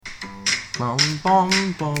Bum bum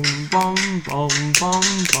bum bum bum bum bum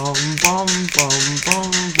bum bum bum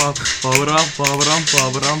bum. Ba-ba-dum ba-ba-dum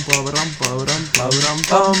ba-ba-dum ba-ba-dum ba-ba-dum ba-ba-dum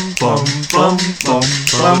bum bum bum bum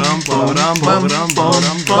ba-ba-dum ba-ba-dum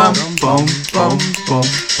ba-ba-dum ba-ba-dum bum bum bum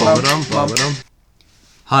ba-ba-dum ba-ba-dum.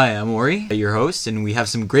 Hi, I'm Ori, your host, and we have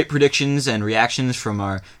some great predictions and reactions from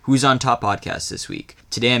our Who's on Top podcast this week.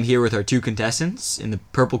 Today I'm here with our two contestants. In the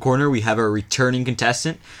purple corner, we have our returning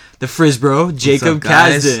contestant, the Frisbro, Jacob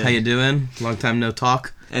Kasdan. How you doing? Long time no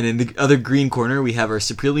talk. And in the other green corner, we have our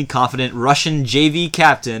supremely confident Russian JV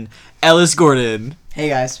captain, Ellis Gordon. Hey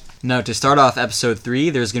guys. Now, to start off episode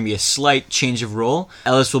 3, there's going to be a slight change of role.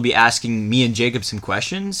 Ellis will be asking me and Jacob some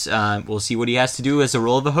questions. We'll see what he has to do as the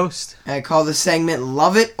role of a host. I call this segment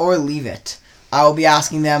Love It or Leave It. I will be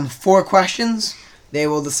asking them 4 questions. They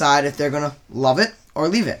will decide if they're going to love it or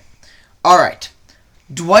leave it. Alright.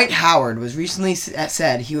 Dwight Howard was recently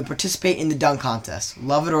said he would participate in the dunk contest.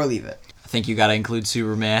 Love it or leave it? I think you got to include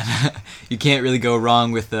Superman. You can't really go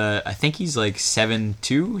wrong with I think he's like 7'2",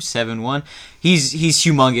 7'1". He's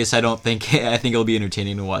humongous. I think it'll be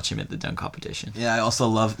entertaining to watch him at the dunk competition. Yeah, I also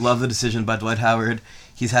love the decision by Dwight Howard.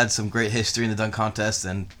 He's had some great history in the dunk contest,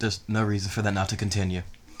 and there's no reason for that not to continue.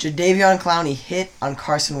 Jadeveon Clowney hit on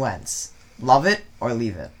Carson Wentz. Love it or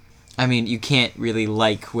leave it? I mean, you can't really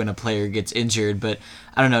like when a player gets injured, but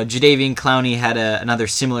I don't know. Jadeveon Clowney had another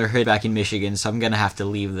similar hit back in Michigan, so I'm going to have to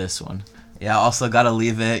leave this one. Yeah, also got to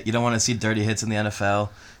leave it. You don't want to see dirty hits in the NFL.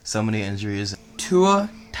 So many injuries. Tua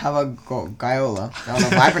Tagovailoa. I don't know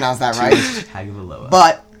if I pronounced that right. Tagovailoa.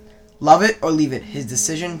 But love it or leave it? His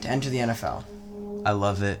decision to enter the NFL. I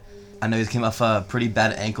love it. I know he came off a pretty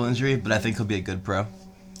bad ankle injury, but I think he'll be a good pro.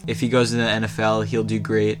 If he goes into the NFL, he'll do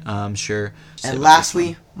great, I'm sure. And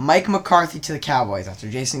lastly, Mike McCarthy to the Cowboys after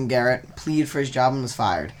Jason Garrett pleaded for his job and was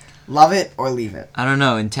fired. Love it or leave it? I don't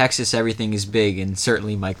know. In Texas, everything is big, and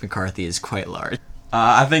certainly Mike McCarthy is quite large.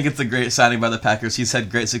 I think it's a great signing by the Packers. He's had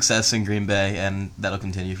great success in Green Bay, and that'll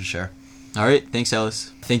continue for sure. All right. Thanks,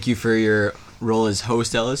 Ellis. Thank you for your role as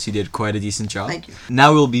host, Ellis. You did quite a decent job. Thank you.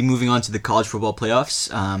 Now we'll be moving on to the college football playoffs,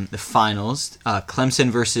 the finals. Clemson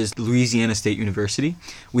versus Louisiana State University.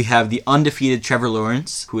 We have the undefeated Trevor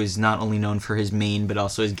Lawrence, who is not only known for his main but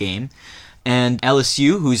also his game, and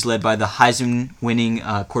LSU, who's led by the Heisman-winning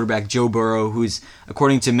quarterback Joe Burrow, who's,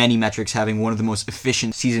 according to many metrics, having one of the most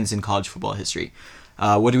efficient seasons in college football history.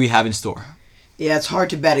 What do we have in store? Yeah, it's hard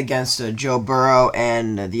to bet against Joe Burrow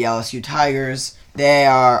and the LSU Tigers. They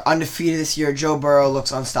are undefeated this year. Joe Burrow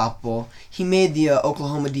looks unstoppable. He made the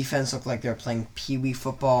Oklahoma defense look like they were playing pee-wee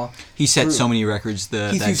football. He set so many records.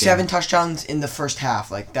 He threw 7 touchdowns in the first half.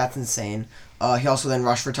 That's insane. He also then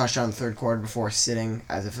rushed for a touchdown in the third quarter before sitting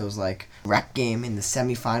as if it was like a rep game in the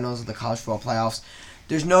semifinals of the college football playoffs.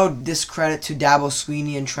 There's no discredit to Dabo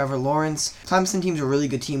Swinney and Trevor Lawrence. Clemson team's a really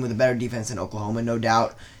good team with a better defense than Oklahoma, no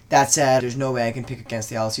doubt. That said, there's no way I can pick against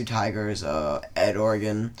the LSU Tigers at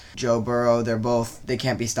Oregon. Joe Burrow, they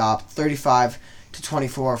can't be stopped. 35-24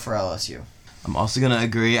 for LSU. I'm also going to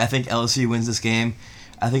agree. I think LSU wins this game.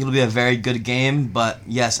 I think it'll be a very good game, but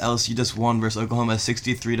yes, LSU just won versus Oklahoma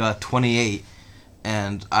 63-28,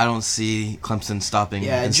 and I don't see Clemson stopping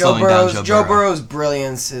and slowing down Joe Burrow. Joe Burrow's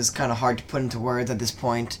brilliance is kind of hard to put into words at this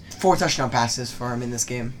point. 4 touchdown passes for him in this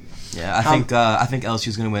game. Yeah, I think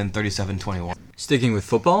LSU's going to win 37-21. Sticking with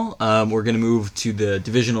football, we're going to move to the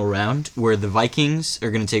divisional round where the Vikings are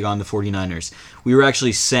going to take on the 49ers. We were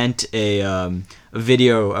actually sent a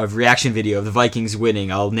reaction video of the Vikings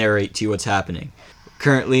winning. I'll narrate to you what's happening.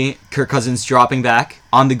 Currently, Kirk Cousins dropping back.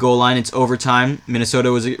 On the goal line, it's overtime.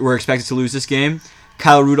 Minnesota were expected to lose this game.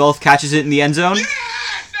 Kyle Rudolph catches it in the end zone.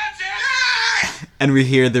 Yes, that's it! And we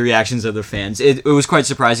hear the reactions of the fans. It was quite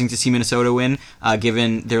surprising to see Minnesota win,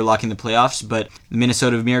 given their luck in the playoffs. But the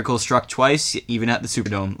Minnesota Miracle struck twice, even at the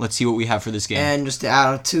Superdome. Let's see what we have for this game. And just to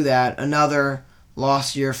add to that, another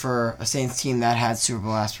lost year for a Saints team that had Super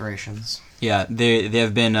Bowl aspirations. Yeah, they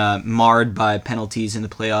have been marred by penalties in the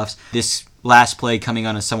playoffs. This last play coming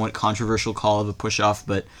on a somewhat controversial call of a push-off,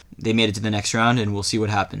 but they made it to the next round, and we'll see what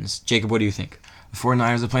happens. Jacob, what do you think? The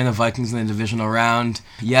 49ers are playing the Vikings in the divisional round.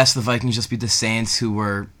 Yes, the Vikings just beat the Saints, who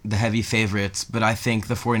were the heavy favorites, but I think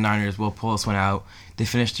the 49ers will pull this one out. They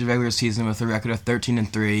finished the regular season with a record of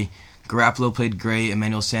 13-3. Garoppolo played great.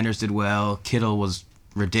 Emmanuel Sanders did well. Kittle was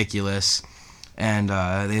ridiculous. And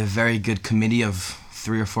they have a very good committee of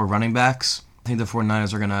 3 or 4 running backs. I think the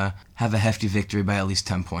 49ers are going to have a hefty victory by at least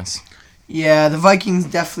 10 points. Yeah, the Vikings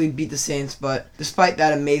definitely beat the Saints, but despite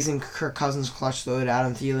that amazing Kirk Cousins clutch throw to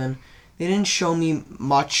Adam Thielen, they didn't show me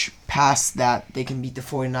much past that they can beat the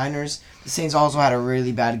 49ers. The Saints also had a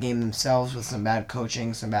really bad game themselves with some bad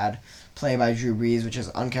coaching, some bad play by Drew Brees, which is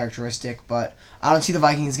uncharacteristic. But I don't see the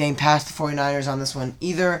Vikings getting past the 49ers on this one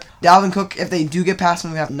either. Dalvin Cook, if they do get past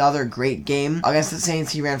him, we have another great game. Against the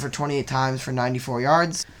Saints, he ran for 28 times for 94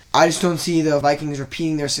 yards. I just don't see the Vikings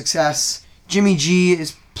repeating their success. Jimmy G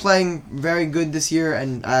is playing very good this year,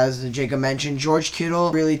 and as Jacob mentioned, George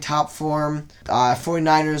Kittle really top form.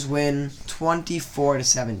 49ers win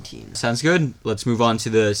 24-17. Sounds good. Let's move on to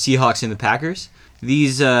the Seahawks and the Packers.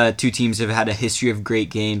 These two teams have had a history of great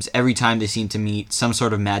games. Every time they seem to meet, some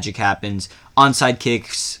sort of magic happens. Onside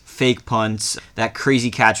kicks, fake punts, that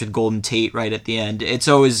crazy catch with Golden Tate right at the end. It's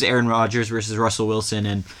always Aaron Rodgers versus Russell Wilson,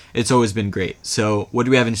 and it's always been great. So what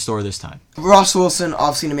do we have in store this time? Russell Wilson,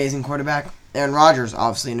 obviously an amazing quarterback. Aaron Rodgers,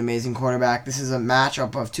 obviously an amazing quarterback. This is a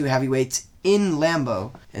matchup of two heavyweights in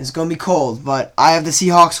Lambeau, and it's going to be cold, but I have the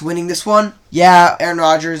Seahawks winning this one. Yeah, Aaron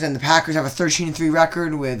Rodgers and the Packers have a 13-3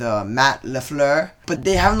 record with Matt LaFleur, but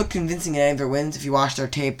they haven't looked convincing in any of their wins. If you watch their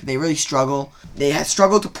tape, they really struggle. They have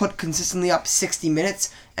struggled to put consistently up 60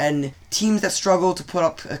 minutes, and teams that struggle to put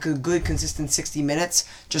up a good, consistent 60 minutes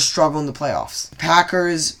just struggle in the playoffs.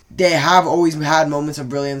 Packers, they have always had moments of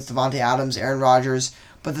brilliance, Devontae Adams, Aaron Rodgers,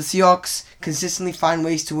 but the Seahawks consistently find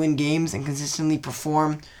ways to win games and consistently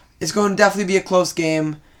perform. It's going to definitely be a close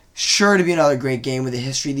game. Sure to be another great game with the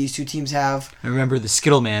history these two teams have. I remember the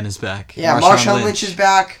Skittle Man is back. Yeah, Marshawn Lynch is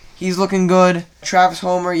back. He's looking good. Travis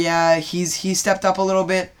Homer, yeah, he's stepped up a little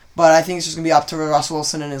bit. But I think it's just going to be up to Russell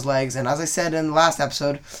Wilson and his legs. And as I said in the last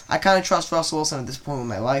episode, I kind of trust Russell Wilson at this point in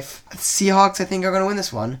my life. Seahawks, I think, are going to win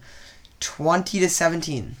this one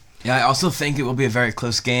 20-17. Yeah, I also think it will be a very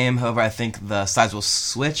close game. However, I think the sides will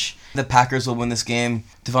switch. The Packers will win this game.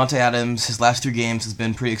 Devontae Adams, his last 3 games has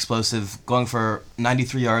been pretty explosive, going for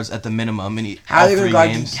 93 yards at the minimum in How all are they 3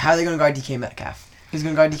 going games. to guard DK Metcalf? Who's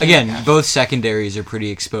going to guard DK Again, Metcalf? both secondaries are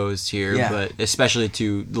pretty exposed here, Yeah. but especially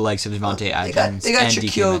to the likes of Devontae Adams They got and DK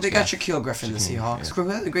Shaquille. They got Metcalf. Shaquille Griffin, the Seahawks. yeah. Who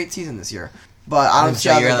had a great season this year. But I don't see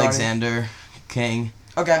how Jair they're guarding. Alexander, King,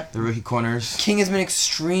 Okay. the rookie corners. King has been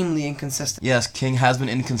extremely inconsistent. Yes, King has been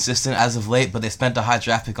inconsistent as of late, but they spent a high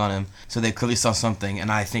draft pick on him, so they clearly saw something,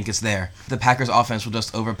 and I think it's there. The Packers' offense will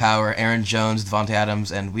just overpower Aaron Jones, Devontae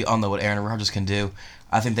Adams, and we all know what Aaron Rodgers can do.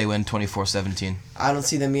 I think they win 24-17. I don't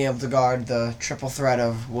see them being able to guard the triple threat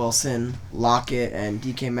of Wilson, Lockett, and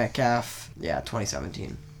DK Metcalf. Yeah,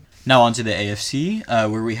 2017. Now on to the AFC,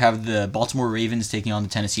 where we have the Baltimore Ravens taking on the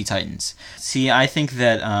Tennessee Titans. See, I think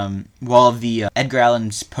that while the Edgar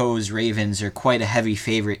Allan Poe's Ravens are quite a heavy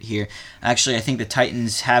favorite here, actually I think the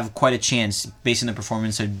Titans have quite a chance based on the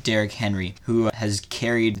performance of Derrick Henry, who has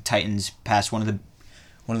carried the Titans past one of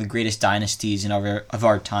the greatest dynasties of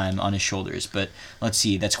our time on his shoulders. But let's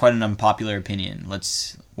see, that's quite an unpopular opinion.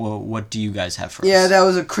 What do you guys have for us? Yeah, that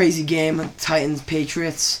was a crazy game.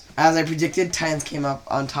 Titans-Patriots. As I predicted, Titans came up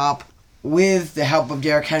on top with the help of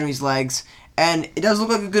Derrick Henry's legs. And it does look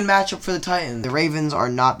like a good matchup for the Titans. The Ravens are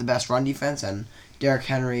not the best run defense, and Derrick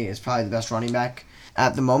Henry is probably the best running back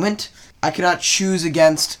at the moment. I cannot choose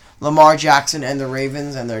against Lamar Jackson and the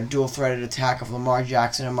Ravens and their dual-threaded attack of Lamar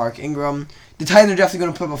Jackson and Mark Ingram. The Titans are definitely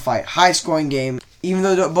going to put up a fight. High-scoring game. Even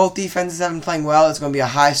though both defenses have been playing well, it's going to be a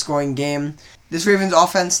high-scoring game. This Ravens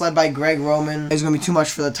offense, led by Greg Roman, is going to be too much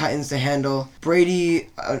for the Titans to handle. Brady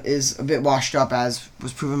is a bit washed up, as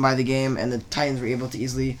was proven by the game, and the Titans were able to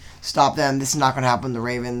easily stop them. This is not going to happen to the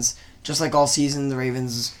Ravens. Just like all season, the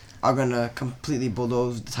Ravens are going to completely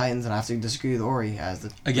bulldoze the Titans, and I have to disagree with Ori as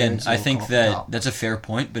the Again, Ravens I will think come up that top. that's a fair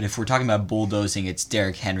point, but if we're talking about bulldozing, it's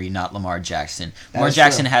Derrick Henry, not Lamar Jackson. That Lamar is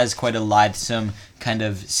Jackson true. has quite a lithesome, kind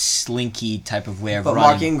of slinky type of way of But running.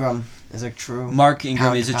 Mark Ingram is a true Mark Ingram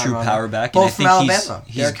pound is a for true pound power runner. back, Both and I from think Alabama.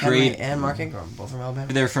 he's Derrick Henry great. and Mark Ingram, both from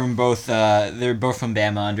Alabama. They're from both. They're both from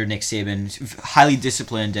Bama under Nick Saban, highly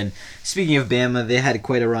disciplined. And speaking of Bama, they had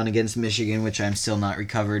quite a run against Michigan, which I'm still not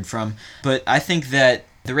recovered from. But I think that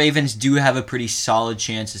the Ravens do have a pretty solid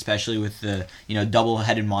chance, especially with the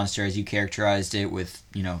double-headed monster as you characterized it with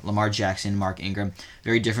Lamar Jackson, Mark Ingram,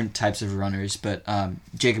 very different types of runners. But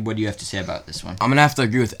Jacob, what do you have to say about this one? I'm going to have to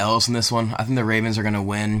agree with Ellis in this one. I think the Ravens are going to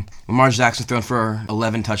win. Lamar Jackson thrown for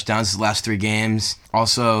 11 touchdowns his last 3 games.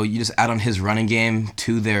 Also, you just add on his running game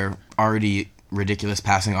to their already ridiculous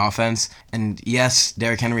passing offense. And yes,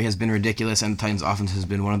 Derrick Henry has been ridiculous, and the Titans' offense has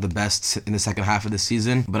been one of the best in the second half of the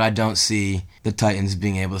season. But I don't see the Titans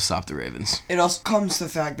being able to stop the Ravens. It also comes to the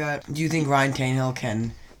fact that, do you think Ryan Tannehill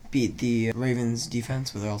can beat the Ravens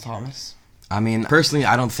defense with Earl Thomas? I mean, personally,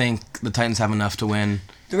 I don't think the Titans have enough to win.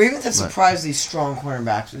 The Ravens have But- surprisingly strong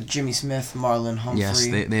cornerbacks with Jimmy Smith, Marlon Humphrey. Yes,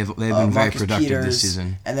 they've been very Marcus productive Peters, this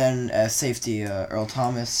season. And then safety Earl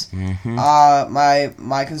Thomas. Mm-hmm.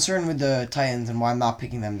 My concern with the Titans and why I'm not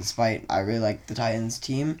picking them, despite I really like the Titans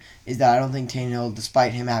team, is that I don't think Tannehill,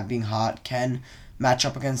 despite him being hot, can match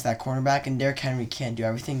up against that cornerback, and Derrick Henry can't do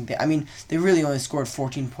everything. They really only scored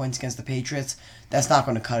 14 points against the Patriots. That's not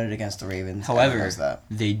going to cut it against the Ravens. However, Everyone knows that.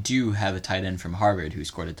 they do have a tight end from Harvard who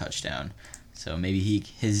scored a touchdown. So maybe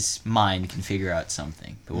his mind can figure out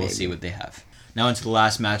something. But we'll see what they have. Now into the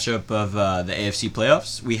last matchup of the AFC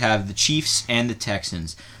playoffs. We have the Chiefs and the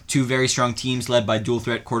Texans. Two very strong teams led by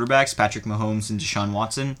dual-threat quarterbacks, Patrick Mahomes and Deshaun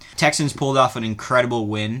Watson. Texans pulled off an incredible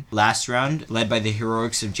win last round, led by the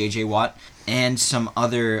heroics of J.J. Watt and some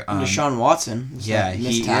other... Deshaun Watson. yeah,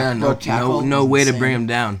 no way to bring him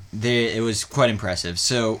down. It was quite impressive.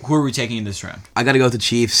 So who are we taking in this round? I got to go with the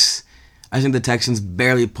Chiefs. I think the Texans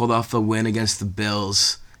barely pulled off the win against the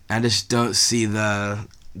Bills. I just don't see the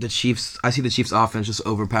Chiefs. I see the Chiefs' offense just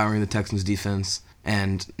overpowering the Texans' defense,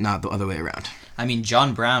 and not the other way around. I mean,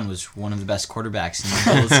 John Brown was one of the best quarterbacks in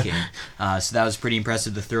the Bills game, so that was pretty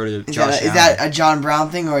impressive to throw to Josh Allen. Is that a John Brown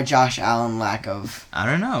thing or a Josh Allen lack of... I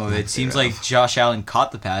don't know. It seems like Josh Allen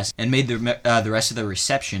caught the pass and made the rest of the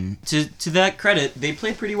reception. To that credit, they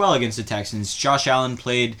played pretty well against the Texans. Josh Allen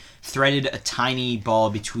threaded a tiny ball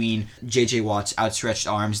between J.J. Watt's outstretched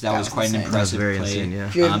arms. That was quite an insane. impressive That was very play. insane, yeah.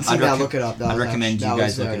 If you haven't seen that, look it up. I'd recommend you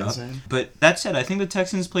guys look very it up. insane. But that said, I think the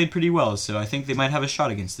Texans played pretty well, so I think they might have a shot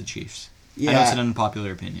against the Chiefs. I know it's an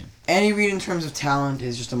unpopular opinion. Andy Reid, in terms of talent,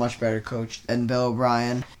 is just a much better coach than Bill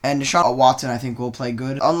O'Brien. And Deshaun Watson, I think, will play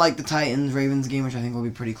good. Unlike the Titans-Ravens game, which I think will be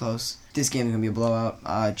pretty close. This game is going to be a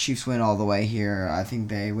blowout. Chiefs win all the way here. I think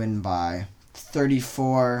they win by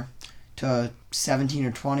 34 to 17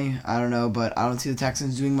 or 20. I don't know, but I don't see the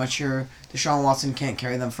Texans doing much here. Deshaun Watson can't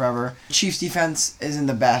carry them forever. Chiefs defense isn't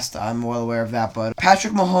the best. I'm well aware of that, but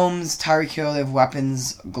Patrick Mahomes, Tyreek Hill, they have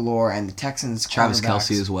weapons galore, and the Texans Travis cornerbacks-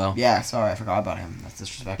 Kelce as well. Yeah, sorry, I forgot about him. That's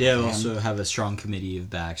disrespectful. Yeah, to we him. also have a strong committee of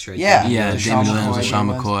backs, right? Yeah. there. Yeah, LaShawn Damon Williams, McCoy,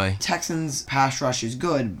 LaShawn McCoy. Texans pass rush is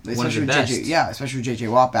good, One of the with best. especially with J.J.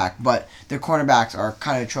 Watt back, but their cornerbacks are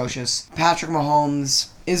kind of atrocious. Patrick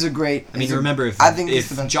Mahomes is a great... I mean, is a- remember, I think it's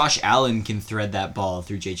if the best- Josh Allen can thread that ball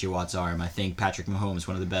through J.J. Watt's arm, I think Patrick Mahomes,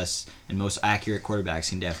 one of the best and most accurate quarterbacks,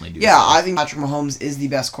 can definitely do Yeah, so. I think Patrick Mahomes is the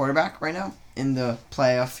best quarterback right now in the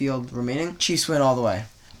playoff field remaining. Chiefs win all the way.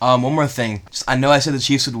 One more thing. I know I said the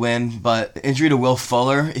Chiefs would win, but the injury to Will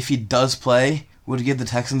Fuller, if he does play, would give the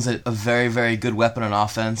Texans a very, very good weapon on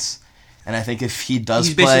offense. And I think if he does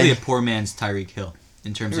He's play... basically a poor man's Tyreek Hill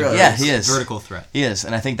in terms of Really? Yeah, he is. vertical threat. He is,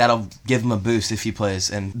 and I think that'll give him a boost if he plays,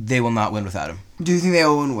 and they will not win without him. Do you think they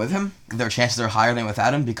will win with him? Their chances are higher than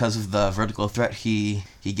without him because of the vertical threat he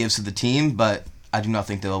gives to the team, but I do not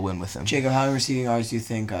think they'll win with him. Jacob, how many receiving yards do you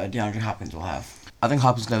think DeAndre Hopkins will have? I think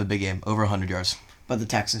Hopkins going to have a big game, over 100 yards. But the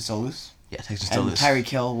Texans still lose? Yeah, Texans still And lose. Tyreek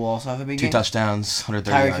Hill will also have a big 2 game? touchdowns, 130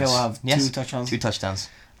 Tyreek yards. Hill will have Yes, 2 touchdowns? 2 touchdowns.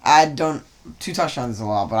 I don't... 2 touchdowns is a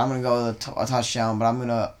lot, but I'm going to go with a touchdown, but I'm going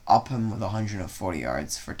to up him with 140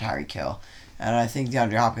 yards for Tyreek Hill. And I think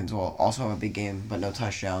DeAndre Hopkins will also have a big game, but no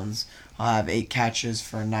touchdowns. I'll have 8 catches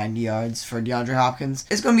for 90 yards for DeAndre Hopkins.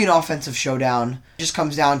 It's going to be an offensive showdown. It just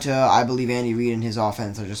comes down to, I believe, Andy Reid and his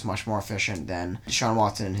offense are just much more efficient than Deshaun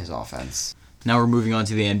Watson and his offense. Now we're moving on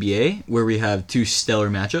to the NBA, where we have 2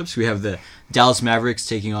 stellar matchups. We have the Dallas Mavericks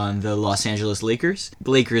taking on the Los Angeles Lakers.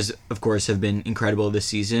 The Lakers, of course, have been incredible this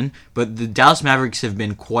season, but the Dallas Mavericks have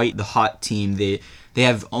been quite the hot team. They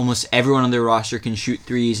have almost everyone on their roster can shoot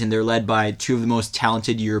threes, and they're led by 2 of the most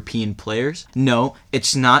talented European players. No,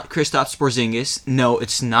 it's not Kristaps Porzingis. No,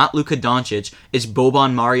 it's not Luka Doncic. It's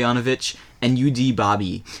Boban Marjanovic and UD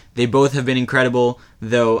Bobby. They both have been incredible,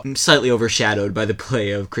 though slightly overshadowed by the play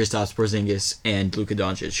of Kristaps Porzingis and Luka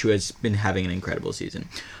Doncic, who has been having an incredible season.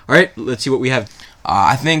 All right, let's see what we have.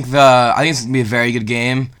 I think it's going to be a very good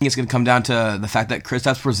game. I think it's going to come down to the fact that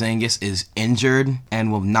Kristaps Porzingis is injured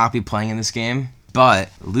and will not be playing in this game. But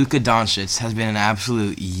Luka Doncic has been an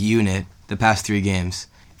absolute unit the past 3 games.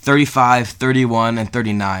 35, 31, and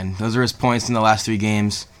 39. Those are his points in the last 3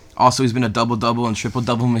 games. Also, he's been a double-double and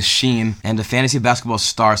triple-double machine and a fantasy basketball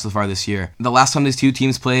star so far this year. The last time these 2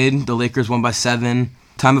 teams played, the Lakers won by 7.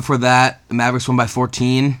 Time before that, the Mavericks won by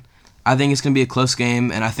 14. I think it's going to be a close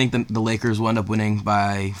game, and I think the Lakers will end up winning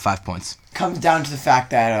by 5 points. Comes down to the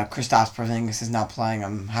fact that Kristaps Porzingis is not playing.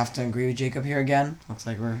 I have to agree with Jacob here again. Looks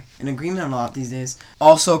like we're in agreement on a lot these days.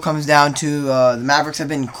 Also comes down to the Mavericks have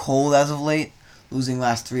been cold as of late, losing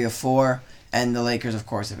last 3 of 4. And the Lakers, of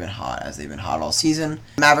course, have been hot, as they've been hot all season.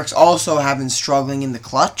 Mavericks also have been struggling in the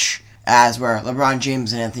clutch, as where LeBron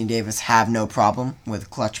James and Anthony Davis have no problem with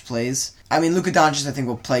clutch plays. I mean, Luka Doncic, I think,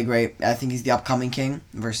 will play great. I think he's the upcoming king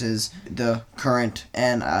versus the current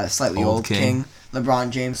and slightly old king,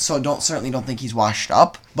 LeBron James. So certainly don't think he's washed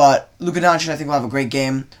up. But Luka Doncic, I think, will have a great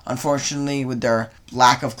game. Unfortunately, with their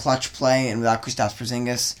lack of clutch play and without Kristaps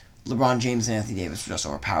Porzingis, LeBron James and Anthony Davis will just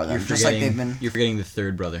overpower them, just like they've been. You're forgetting the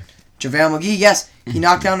third brother. JaVale McGee, yes, he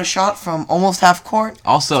knocked down a shot from almost half court.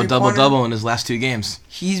 Also, double-double in his last 2 games.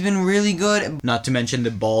 He's been really good. Not to mention the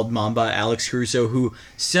bald Mamba, Alex Caruso, who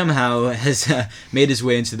somehow has made his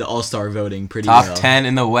way into the All-Star voting pretty well. Top 10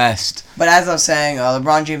 in the West. But as I was saying,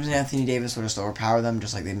 LeBron James and Anthony Davis will just overpower them,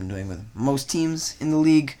 just like they've been doing with most teams in the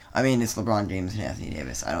league. I mean, it's LeBron James and Anthony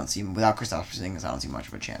Davis. I don't see, without Kristaps Porzingis, I don't see much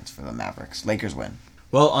of a chance for the Mavericks. Lakers win.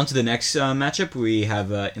 Well, on to the next matchup. We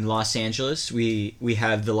have in Los Angeles, we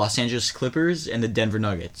have the Los Angeles Clippers and the Denver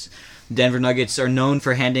Nuggets. Denver Nuggets are known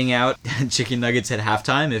for handing out chicken nuggets at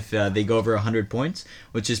halftime if they go over 100 points,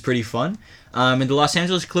 which is pretty fun. And the Los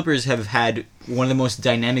Angeles Clippers have had one of the most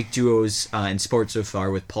dynamic duos in sports so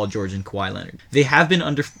far with Paul George and Kawhi Leonard. They have been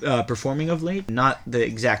underperforming of late, not the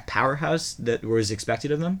exact powerhouse that was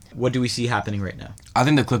expected of them. What do we see happening right now? I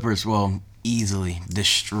think the Clippers will easily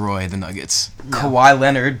destroy the Nuggets. No. Kawhi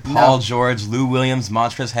Leonard, Paul George, Lou Williams,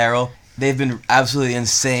 Montrezl Harrell. They've been absolutely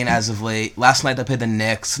insane as of late. Last night they played the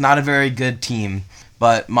Knicks. Not a very good team,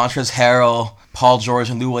 but Montrezl Harrell, Paul George,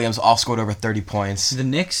 and Lou Williams all scored over 30 points. The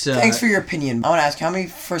Knicks... Thanks for your opinion. I want to ask, how many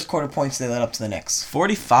first quarter points did they let up to the Knicks?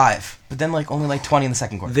 45. But then only 20 in the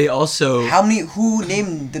second quarter. They also... Who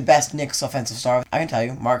named the best Knicks offensive star? I can tell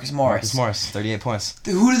you, Marcus Morris. 38 points.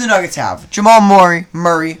 Who do the Nuggets have? Jamal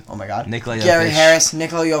Murray. Oh my God. Nikola Jokic. Gary Harris,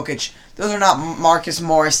 Nikola Jokic. Those are not Marcus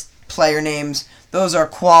Morris player names. Those are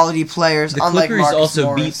quality players. The Clippers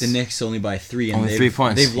also beat the Knicks only by 3. And only 3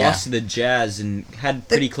 points. They've lost to the Jazz and had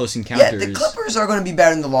pretty close encounters. Yeah, the Clippers are going to be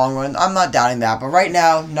better in the long run. I'm not doubting that. But right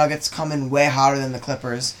now, Nuggets come in way hotter than the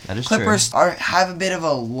Clippers. That is Clippers true. have a bit of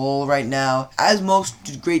a lull right now, as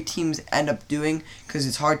most great teams end up doing, because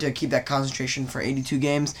it's hard to keep that concentration for 82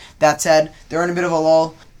 games. That said, they're in a bit of a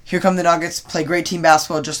lull. Here come the Nuggets, play great team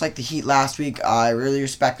basketball just like the Heat last week. I really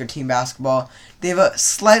respect their team basketball. They've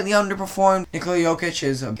slightly underperformed. Nikola Jokic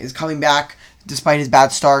is coming back despite his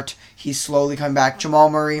bad start. He's slowly coming back. Jamal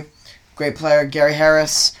Murray, great player. Gary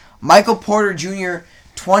Harris. Michael Porter Jr.,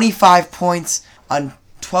 25 points on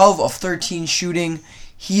 12 of 13 shooting.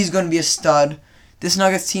 He's going to be a stud. This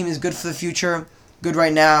Nuggets team is good for the future. Good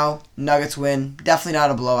right now. Nuggets win. Definitely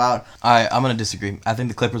not a blowout. I'm going to disagree. I think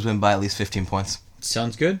the Clippers win by at least 15 points.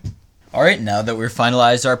 Sounds good. All right, now that we've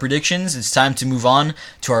finalized our predictions, it's time to move on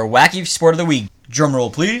to our wacky sport of the week. Drum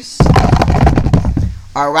roll, please.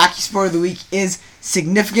 Our wacky sport of the week is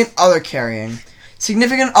significant other carrying.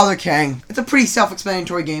 Significant other carrying. It's a pretty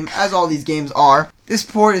self-explanatory game, as all these games are. This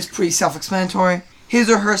sport is pretty self-explanatory. His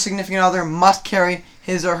or her significant other must carry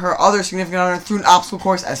his or her other significant other through an obstacle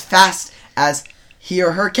course as fast as he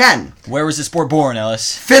or her can. Where was the sport born,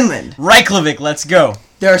 Ellis? Finland. Reykjavik, let's go.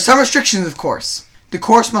 There are some restrictions, of course. The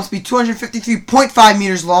course must be 253.5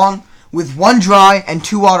 meters long, with 1 dry and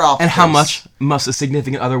 2 water obstacles. And how much must a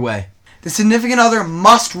significant other weigh? The significant other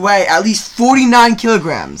must weigh at least 49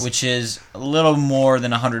 kilograms. Which is a little more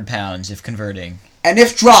than 100 pounds if converting. And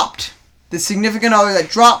if dropped, the significant other that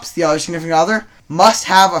drops the other significant other must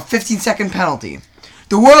have a 15-second penalty.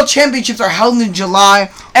 The World Championships are held in July.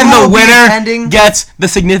 And the winner gets the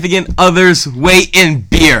significant other's weight in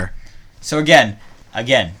beer. So again,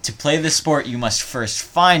 to play this sport, you must first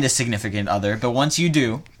find a significant other, but once you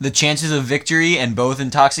do, the chances of victory and both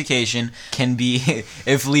intoxication can be,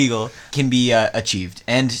 if legal, can be achieved.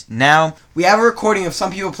 And now... we have a recording of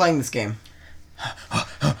some people playing this game.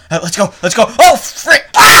 Let's go! Oh, frick!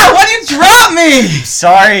 Ah! Why did you drop me?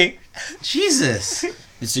 Sorry. Jesus.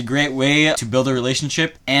 It's a great way to build a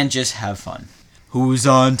relationship and just have fun. Who's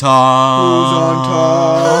on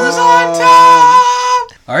top? Who's on top?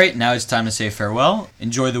 Alright, now it's time to say farewell.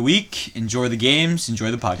 Enjoy the week, enjoy the games,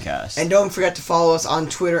 enjoy the podcast. And don't forget to follow us on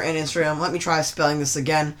Twitter and Instagram. Let me try spelling this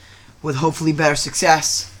again with hopefully better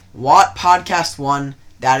success. Watt Podcast 1.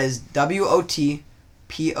 That is WOTPODCAST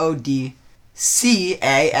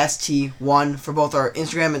 1 for both our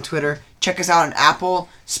Instagram and Twitter. Check us out on Apple,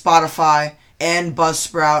 Spotify, and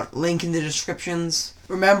Buzzsprout. Link in the descriptions.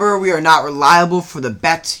 Remember, we are not reliable for the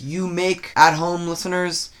bets you make at home,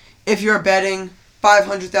 listeners. If you're betting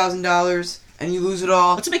 $500,000 and you lose it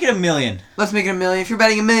all, let's make it $1 million. Let's make it $1 million. If you're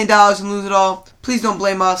betting $1 million and lose it all, please don't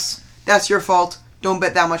blame us. That's your fault. Don't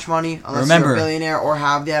bet that much money unless you're a billionaire or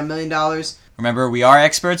have that $1 million. Remember, we are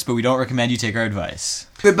experts, but we don't recommend you take our advice.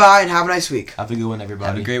 Goodbye and have a nice week. Have a good one,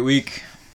 everybody. Have a great week.